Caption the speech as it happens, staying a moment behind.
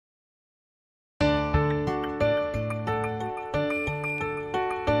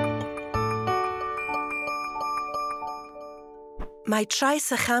Mae trais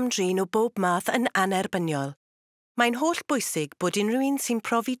a cam-drin o bob math yn anerbyniol. Mae'n hollbwysig bod unrhyw un sy'n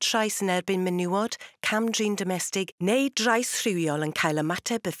profi trais yn erbyn menywod, cam-drin domestig neu drais rhywiol yn cael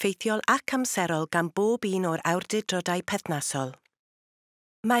ymateb effeithiol ac amserol gan bob un o'r awdurdodau perthnasol.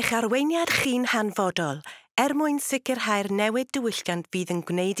 Mae'ch arweiniad chi'n hanfodol mwyn sicrhau'r newid diwylliant fydd yn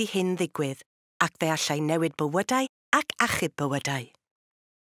gwneud i hyn ddigwydd, ac fe allai newid bywydau ac achub bywydau.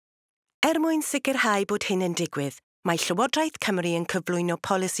 Mwyn sicrhau bod hyn yn digwydd, mae Llywodraeth Cymru yn cyflwyno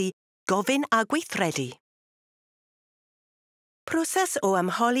polisi gofyn a gweithredu. Proses o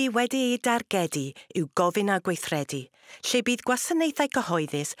ymholi wedi ei dargedu yw gofyn a gweithredu, lle bydd gwasanaethau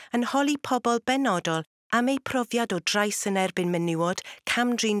cyhoeddus yn holi pobl benodol am eu profiad o drais yn erbyn menywod,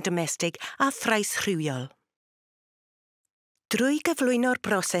 cam-drin domestig a thrais rhywiol. Drwy gyflwyno'r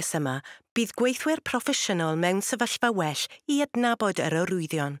broses yma, bydd gweithwyr proffesiynol mewn sefyllfa well i adnabod yr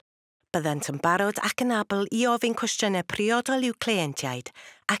arwyddion. Byddant yn barod ac yn abl i ofyn cwestiynau priodol i'w cleientiaid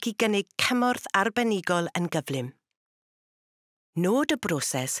ac i gynnig cymorth arbenigol yn gyflym. Nod y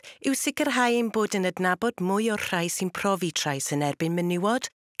broses yw sicrhau ein bod yn adnabod mwy o'r rhai sy'n profi trais yn erbyn menywod,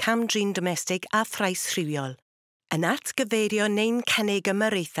 cam-drin domestig a thrais rhywiol, yn atgyfeirio neu'n cynnig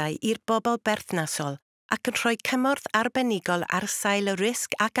ymyrraethau i'r bobl berthnasol ac yn rhoi cymorth arbenigol ar sail y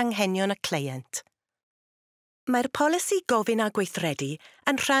risg ac anghenion y cleient. Mae'r polisi gofyn a gweithredu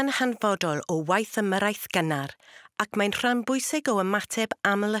yn rhan hanfodol o waith ymyrraeth gynnar ac mae'n rhan bwysig o ymateb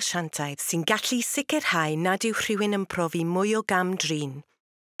aml asiantaeth sy'n gallu sicrhau nad yw rhywun yn profi mwy o gam-drin.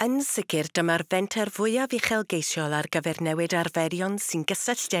 Yn sicr dyma'r fenter fwyaf uchelgeisiol ar gyfer newid arferion sy'n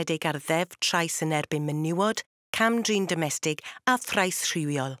gysylltiedig ar ddeddf trais yn erbyn menywod, cam-drin domestig a thrais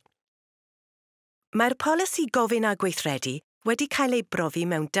rhywiol. Mae'r polisi gofyn a gweithredu wedi cael ei brofi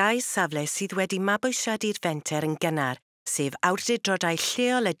mewn 2 safle sydd wedi mabwysiadu'r fenter yn gynnar, sef awdurdodau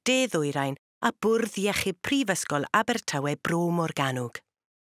lleol y De-ddwyrain a bwrdd iechyd Prifysgol Abertawe Bro Morgannwg.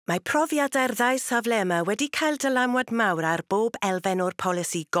 Mae profiadau'r 2 safle yma wedi cael dylanwad mawr ar bob elfen o'r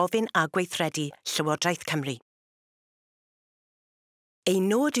polisi gofyn a gweithredu Llywodraeth Cymru. Ei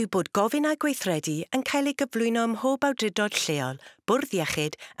nod yw bod gofyn a gweithredu yn cael ei gyflwyno ym mhob awdurdod lleol, bwrdd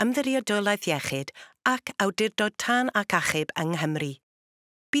iechyd, ymddiriedolaeth iechyd ac awdurdod tân ac achub yng Nghymru.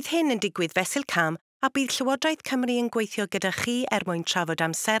 Bydd hyn yn digwydd fesul cam a bydd Llywodraeth Cymru yn gweithio gyda chi mwyn trafod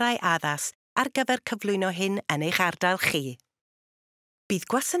amserau addas ar gyfer cyflwyno hyn yn eich ardal chi. Bydd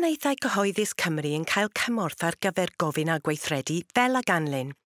gwasanaethau cyhoeddus Cymru yn cael cymorth ar gyfer gofyn a gweithredu fel ag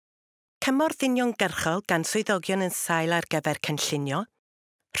anlyn. Cymorth uniongyrchol gan swyddogion yn sail ar gyfer cynllunio,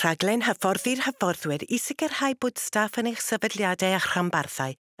 rhaglen hyfforddi'r hyfforddwyr i sicrhau bod staff yn eich sefydliadau a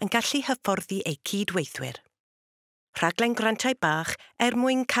rhanbarthau yn gallu hyfforddi eu cydweithwyr. Rhaglen grantiau bach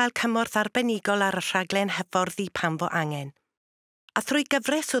mwyn cael cymorth arbenigol ar y rhaglen hyfforddi pan fo angen. A thrwy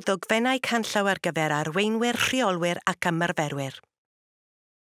gyfres o ddogfennau canllaw ar gyfer arweinwyr, rheolwyr ac ymarferwyr.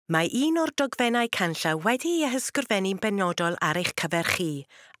 Mae un o'r dogfennau canllaw wedi ei hysgrifennu'n benodol ar eich cyfer chi,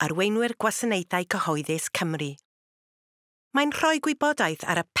 arweinwyr gwasanaethau cyhoeddus Cymru. Mae'n rhoi gwybodaeth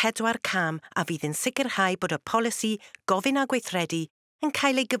ar y 4 cam a fydd yn sicrhau bod y polisi gofyn a gweithredu yn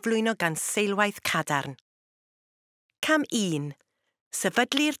cael ei gyflwyno gan seilwaith cadarn. Cam 1.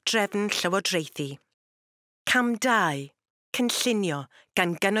 Sefydlu'r drefn llywodraethu. Cam 2. Cynllunio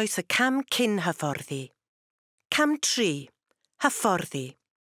gan gynnwys y cam cyn hyfforddi. Cam 3. Hyfforddi.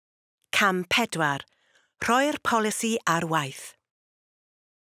 Cam 4. Rhoi'r polisi ar waith.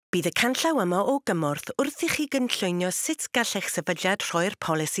 Bydd y canllaw yma o gymorth wrth i chi gynllunio sut gall'ch sefydliad rhoi'r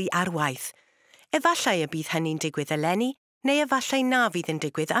polisi ar waith. Efallai y bydd hynny'n digwydd eleni, neu efallai na fydd yn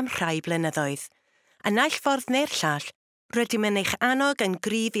digwydd am rhai blynyddoedd. Yn naill ffordd neu'r llall, rydym yn eich annog yn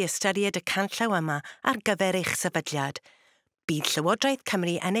gryf i ystyried y canllaw yma ar gyfer eich sefydliad. Bydd Llywodraeth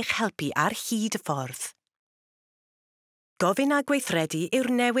Cymru yn eich helpu ar hyd y ffordd. Gofyn a gweithredu yw'r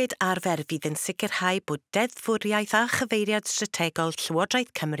newid arfer fydd yn sicrhau bod deddfwriaeth a chyfeiriad strategol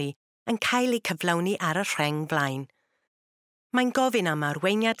Llywodraeth Cymru yn cael ei cyflawni ar y rheng blaen. Mae'n gofyn am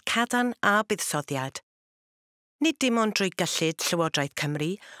arweiniad cadarn a buddsoddiad. Nid dim ond drwy gyllid Llywodraeth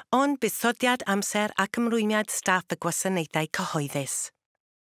Cymru, ond buddsoddiad amser ac ymrwymiad staff y gwasanaethau cyhoeddus.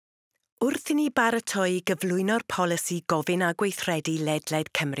 Wrth i ni baratoi gyflwyno'r polisi gofyn a gweithredu ledled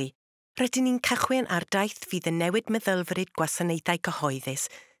Cymru, rydyn ni'n cychwyn ar daith fydd yn newid meddylfryd gwasanaethau cyhoeddus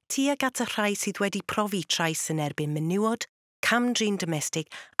tuag at y rhai sydd wedi profi trais yn erbyn menywod, cam-drin domestig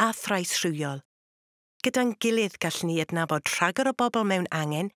a thrais rhywiol. Gyda'n gilydd gallwn ni adnabod rhagor o bobl mewn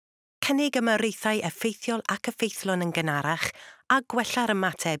angen, cynnig ymyrraethau effeithiol ac effeithlon yn gynharach a gwella'r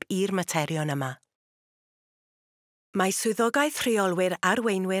ymateb i'r materion yma. Mae swyddogaeth rheolwyr,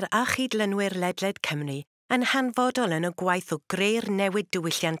 arweinwyr a chydlynwyr ledled Cymru yn hanfodol yn y gwaith o greu'r newid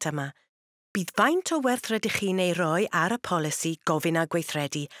diwylliant yma, Bydd faint o werth rydych chi'n ei roi ar y polisi gofyn a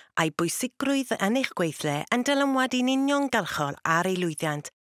gweithredu a'i bwysigrwydd yn eich gweithle yn dylanwadu'n uniongyrchol ar ei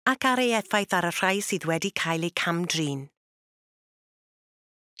lwyddiant ac ar ei effaith ar y rhai sydd wedi cael eu cam-drin.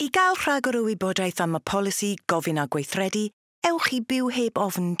 I gael rhagor o wybodaeth am y polisi gofyn a gweithredu, ewch i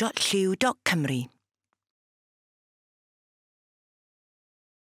bywhebofn.lliw.cymru.